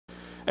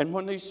And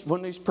when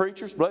these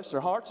preachers, bless their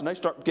hearts, and they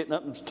start getting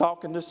up and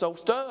talking this old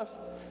stuff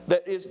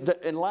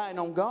and lying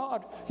on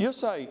God, you'll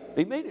say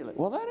immediately,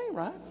 well, that ain't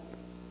right.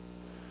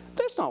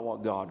 That's not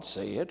what God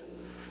said.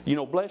 You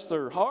know, bless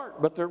their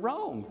heart, but they're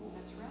wrong.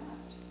 That's right.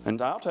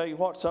 And I'll tell you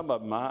what, some of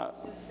them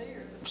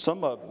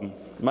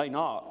may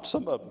not.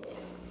 Some of them,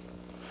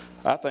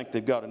 I think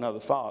they've got another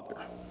father.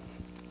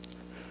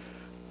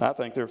 I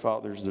think their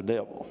father's the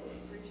devil.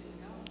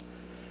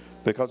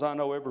 Because I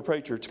know every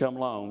preacher that's come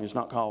along is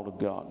not called of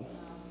God.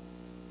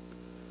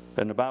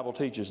 And the Bible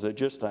teaches that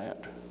just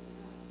that.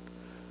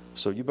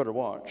 So you better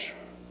watch.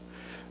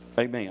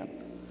 Amen.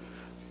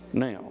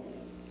 Now,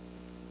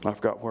 I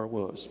forgot where I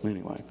was.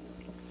 Anyway.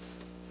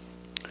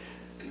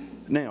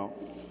 Now,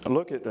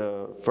 look at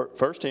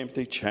 1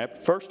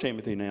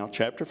 Timothy now,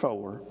 chapter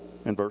 4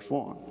 and verse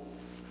 1.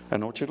 I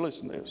want you to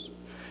listen to this.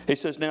 He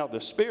says, now the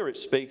Spirit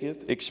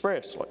speaketh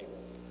expressly.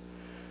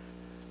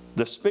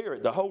 The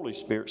Spirit, the Holy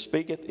Spirit,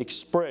 speaketh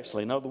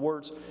expressly. In other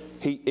words,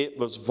 it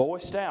was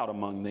voiced out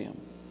among them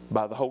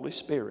by the Holy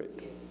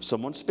Spirit.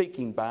 Someone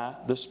speaking by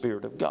the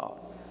Spirit of God.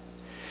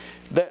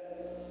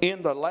 That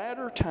in the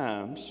latter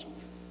times,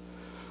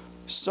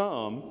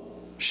 some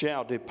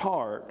shall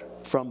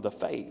depart from the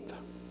faith.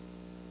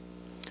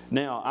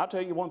 Now, I'll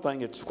tell you one thing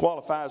that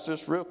qualifies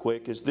this real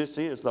quick is this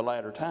is the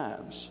latter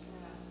times.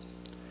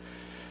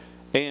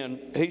 And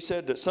he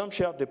said that some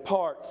shall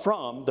depart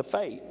from the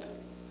faith.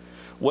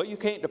 Well, you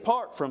can't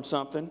depart from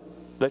something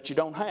that you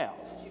don't have.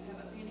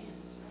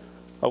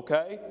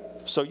 Okay?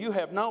 So you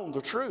have known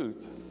the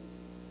truth.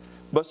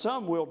 But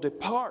some will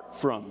depart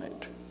from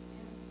it.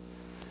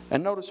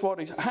 And notice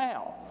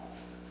how?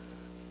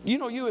 You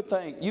know, you would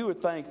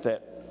think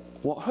that,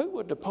 well, who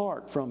would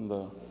depart from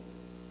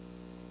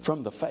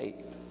the faith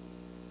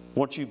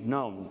once you've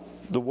known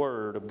the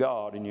Word of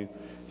God and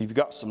you've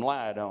got some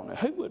light on it?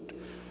 Who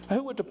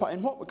would depart?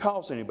 And what would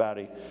cause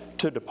anybody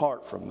to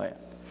depart from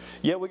that?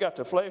 Yeah, we got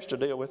the flesh to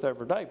deal with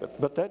every day,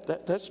 but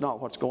that's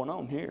not what's going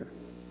on here.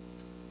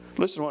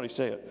 Listen to what he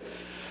said.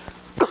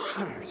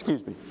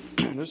 Excuse me.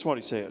 This is what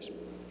he says.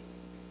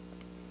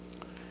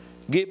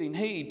 Giving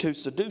heed to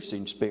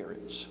seducing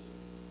spirits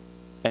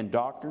and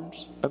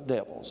doctrines of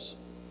devils.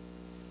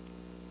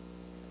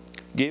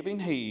 Giving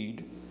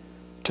heed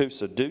to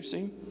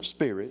seducing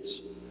spirits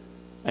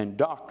and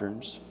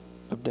doctrines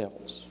of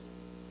devils.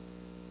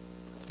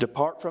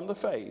 Depart from the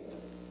faith.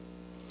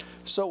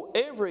 So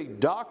every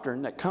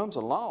doctrine that comes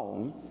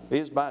along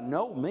is by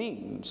no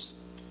means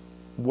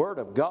Word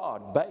of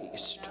God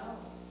based.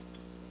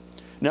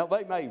 Now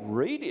they may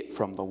read it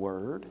from the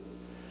Word,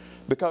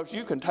 because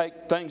you can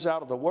take things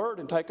out of the Word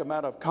and take them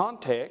out of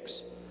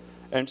context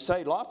and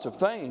say lots of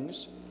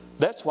things.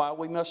 That's why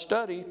we must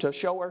study to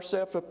show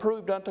ourselves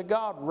approved unto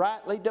God,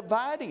 rightly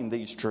dividing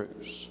these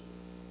truths.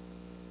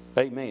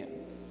 Amen.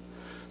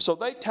 So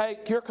they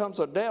take, here comes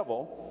a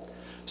devil,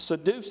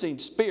 seducing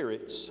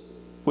spirits,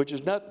 which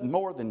is nothing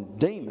more than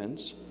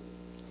demons,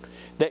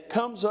 that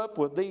comes up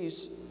with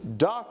these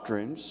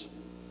doctrines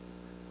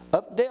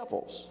of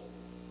devils.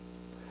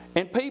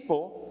 And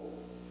people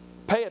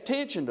pay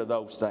attention to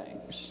those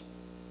things.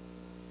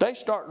 They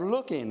start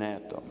looking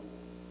at them.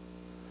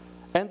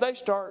 And they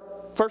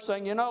start, first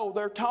thing you know,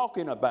 they're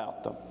talking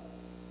about them.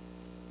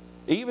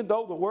 Even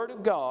though the Word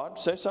of God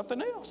says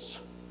something else.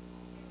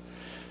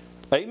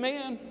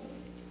 Amen.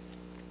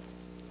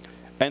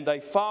 And they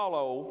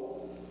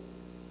follow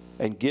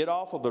and get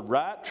off of the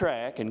right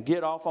track and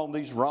get off on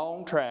these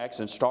wrong tracks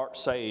and start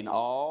saying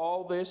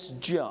all this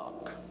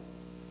junk.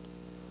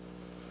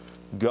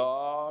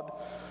 God,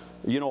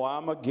 you know,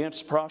 I'm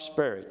against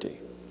prosperity.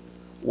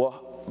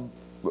 Well,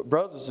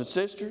 brothers and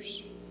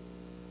sisters,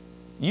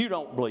 you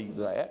don't believe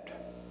that,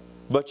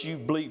 but you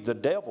believe the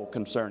devil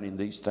concerning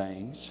these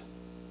things.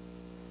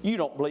 You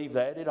don't believe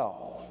that at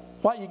all.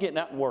 Why are you getting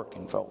out and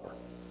working for?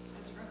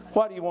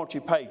 Why do you want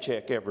your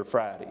paycheck every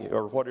Friday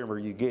or whatever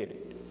you get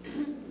it?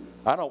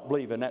 I don't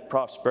believe in that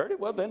prosperity.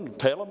 Well, then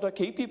tell them to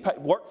keep you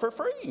work for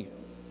free.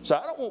 So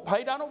I don't want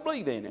paid. I don't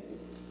believe in it.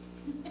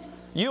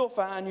 You'll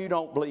find you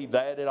don't believe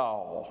that at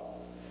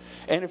all.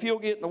 And if you'll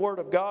get in the Word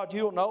of God,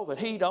 you'll know that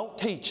He don't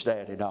teach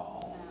that at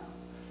all.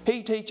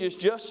 He teaches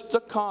just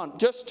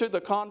to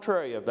the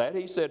contrary of that.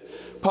 He said,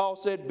 Paul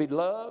said,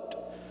 beloved,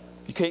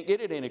 you can't get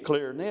it any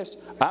clearer than this.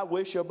 I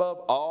wish above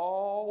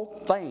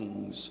all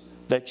things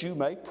that you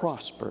may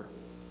prosper.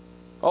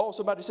 Oh,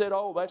 somebody said,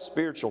 oh, that's a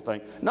spiritual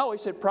thing. No, he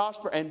said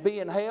prosper and be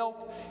in health,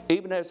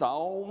 even as our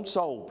own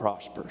soul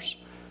prospers.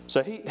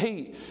 So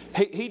he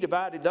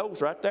divided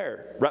those right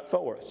there, right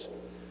for us.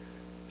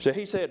 So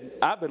he said,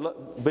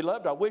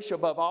 beloved, I wish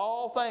above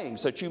all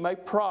things that you may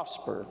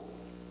prosper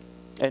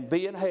and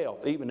be in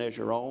health, even as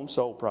your own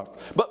soul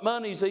prospers. But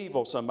money's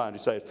evil, somebody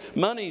says.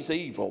 Money's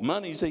evil.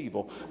 Money's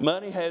evil.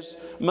 Money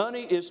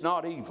is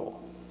not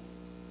evil.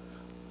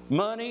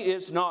 Money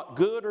is not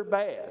good or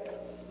bad.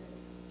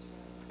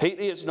 It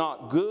is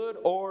not good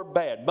or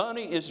bad.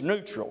 Money is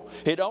neutral.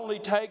 It only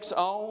takes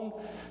on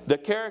the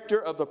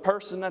character of the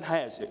person that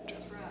has it.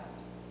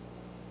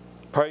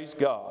 Praise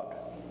God.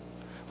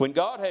 When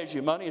God has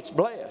your money, it's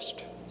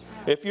blessed.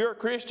 If you're a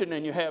Christian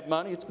and you have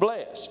money, it's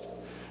blessed.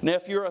 Now,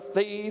 if you're a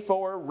thief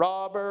or a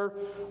robber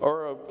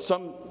or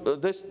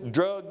this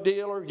drug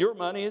dealer, your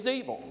money is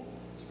evil.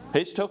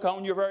 He's took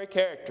on your very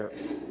character.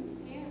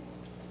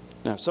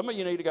 Now, some of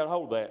you need to get a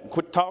hold of that and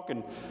quit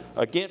talking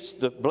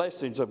against the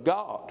blessings of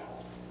God.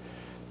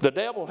 The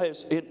devil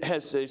has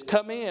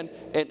come in,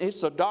 and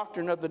it's a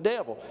doctrine of the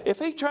devil. If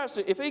he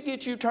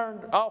gets you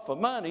turned off of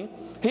money,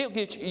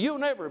 you'll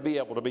never be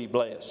able to be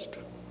blessed.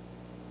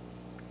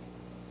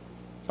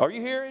 Are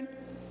you hearing?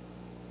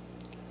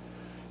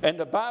 And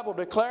the Bible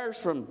declares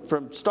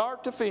from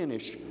start to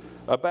finish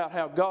about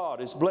how God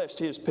has blessed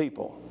His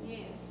people.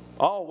 Yes.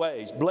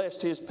 Always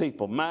blessed His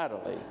people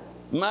mightily.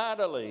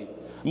 Mightily.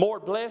 More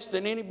blessed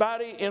than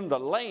anybody in the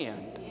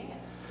land. Yes.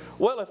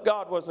 Well, if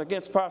God wasn't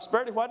against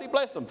prosperity, what did He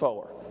bless them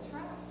for? That's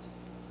right.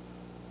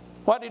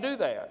 Why did He do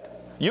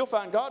that? You'll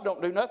find God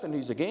don't do nothing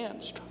He's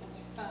against. That's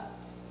right.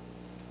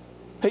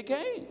 He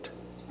can't. That's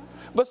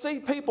right. But see,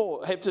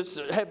 people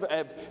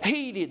have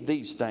heeded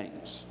these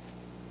things.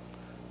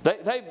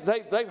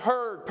 They've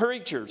heard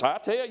preachers. I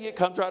tell you, it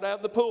comes right out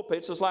of the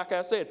pulpits. It's like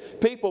I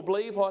said, people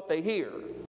believe what they hear.